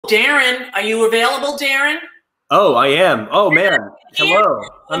Darren, are you available, Darren? Oh, I am. Oh, man. Hello.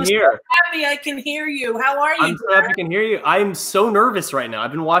 I'm here. So happy I can hear you. How are you? I'm so happy I can hear you. I'm so nervous right now.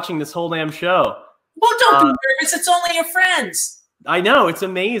 I've been watching this whole damn show. Well, don't be nervous. It's only your friends. I know. It's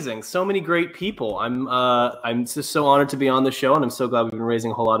amazing. So many great people. I'm just so honored to be on the show, and I'm so glad we've been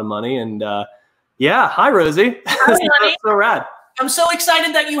raising a whole lot of money. And yeah, hi, Rosie. Hi, That's so rad. I'm so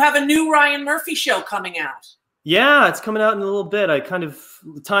excited that you have a new Ryan Murphy show coming out. Yeah, it's coming out in a little bit.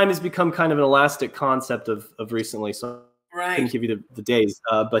 Time has become kind of an elastic concept of recently, so I couldn't give you the days.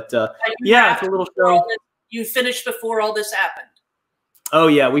 But yeah, it's a little show. You finished before all this happened. Oh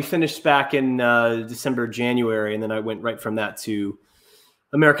yeah, we finished back in December, January, and then I went right from that to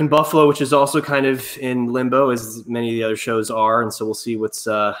American Buffalo, which is also kind of in limbo, as many of the other shows are. And so we'll see we'll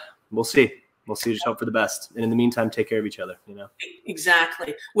see. We'll see. Just hope for the best. And in the meantime, take care of each other, you know?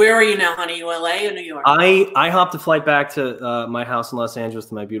 Exactly. Where are you now, honey? You LA or New York? I hopped a flight back to my house in Los Angeles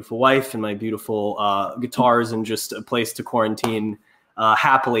with my beautiful wife and my beautiful guitars and just a place to quarantine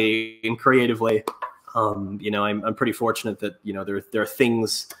happily and creatively. You know, I'm pretty fortunate that, you know, there are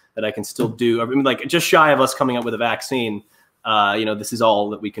things that I can still do. I mean, like, just shy of us coming up with a vaccine, you know, this is all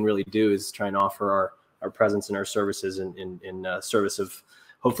that we can really do, is try and offer our presence and our services in service of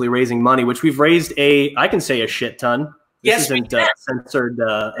hopefully raising money, which we've raised I can say a shit ton. This isn't a censored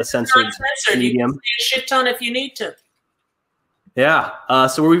medium. You can say a shit ton if you need to. Yeah.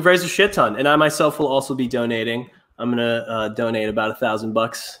 So we've raised a shit ton, and I myself will also be donating. I'm gonna donate about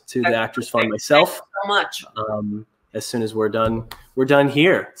 $1,000 to the Actors Fund myself. Thank you so much. As soon as we're done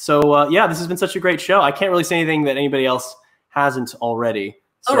here. So yeah, this has been such a great show. I can't really say anything that anybody else hasn't already.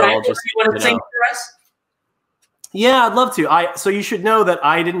 So all right. I'll just, you want to sing for us? Yeah, I'd love to. So you should know that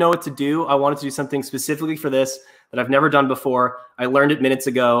I didn't know what to do. I wanted to do something specifically for this that I've never done before. I learned it minutes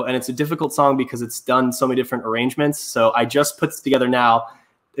ago, and it's a difficult song because it's done so many different arrangements. So I just put this together now,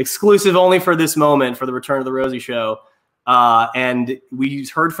 exclusive only for this moment, for the Return of the Rosie show. And we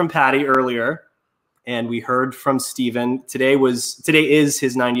heard from Patty earlier, and we heard from Steven. Today is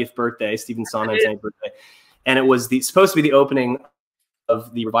his 90th birthday, Steven Sondheim's 90th birthday. And it was supposed to be the opening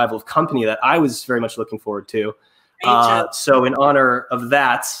of the revival of Company that I was very much looking forward to. So in honor of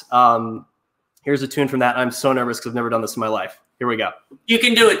that, here's a tune from that. I'm so nervous because I've never done this in my life. Here we go. You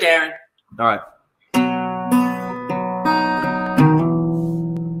can do it, Darren. All right.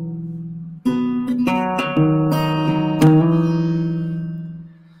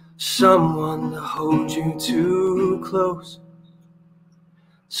 Someone to hold you too close,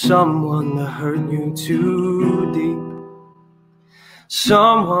 someone to hurt you too deep,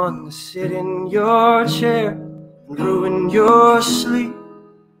 someone to sit in your chair and ruin your sleep,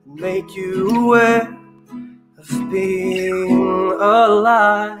 make you aware of being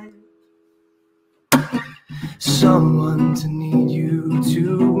alive. Someone to need you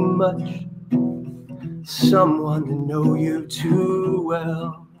too much, someone to know you too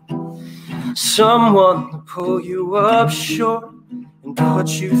well, someone to pull you up short and put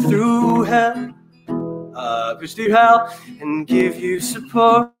you through hell, and give you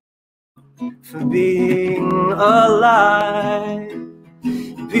support for being alive,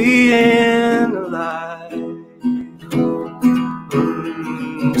 being alive.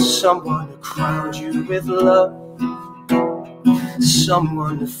 Someone to crown you with love,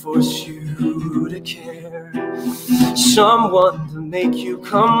 someone to force you to care, someone to make you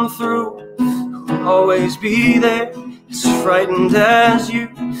come through, who'll always be there, as frightened as you,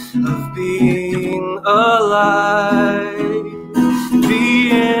 of being alive,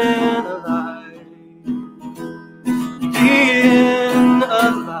 being alive, being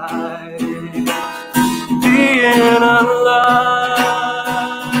alive, being alive.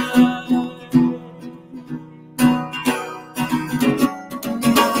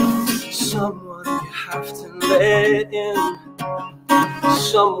 Someone you have to let in,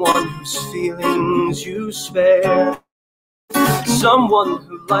 someone whose feelings you spare, someone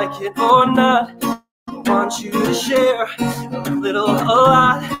who, like it or not, wants you to share a little, a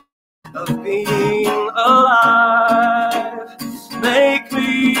lot of being alive. Make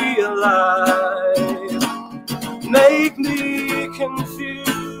me alive, make me confused,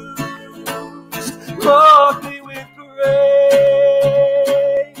 mark me with grace,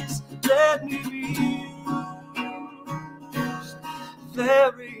 let me be used,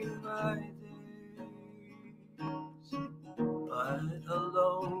 vary my days, but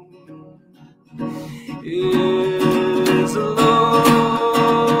alone is alone.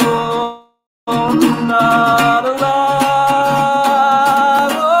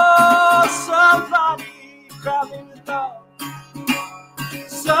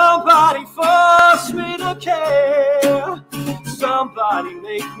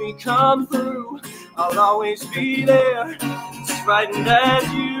 me come through. I'll always be there, as frightened as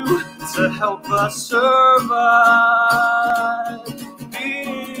you, to help us survive.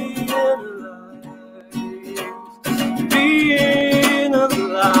 Being alive, being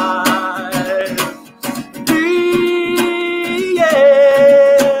alive, being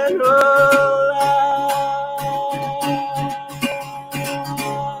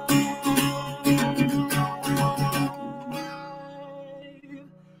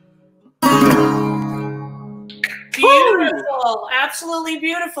Beautiful, absolutely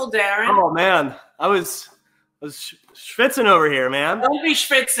beautiful, Darren. Oh man, I was schwitzing over here, man. Don't be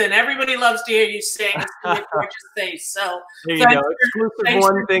schwitzing. Everybody loves to hear you sing. It's a gorgeous face. So there you go. Exclusive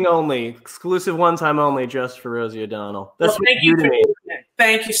one thing only. Exclusive one time only, just for Rosie O'Donnell. That's what you do to me.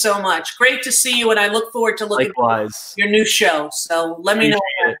 Thank you so much. Great to see you, and I look forward to looking at your new show. So let me know.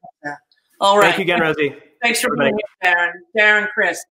 All right. Thank you again, Rosie. Thanks for being here, Darren. Darren Criss.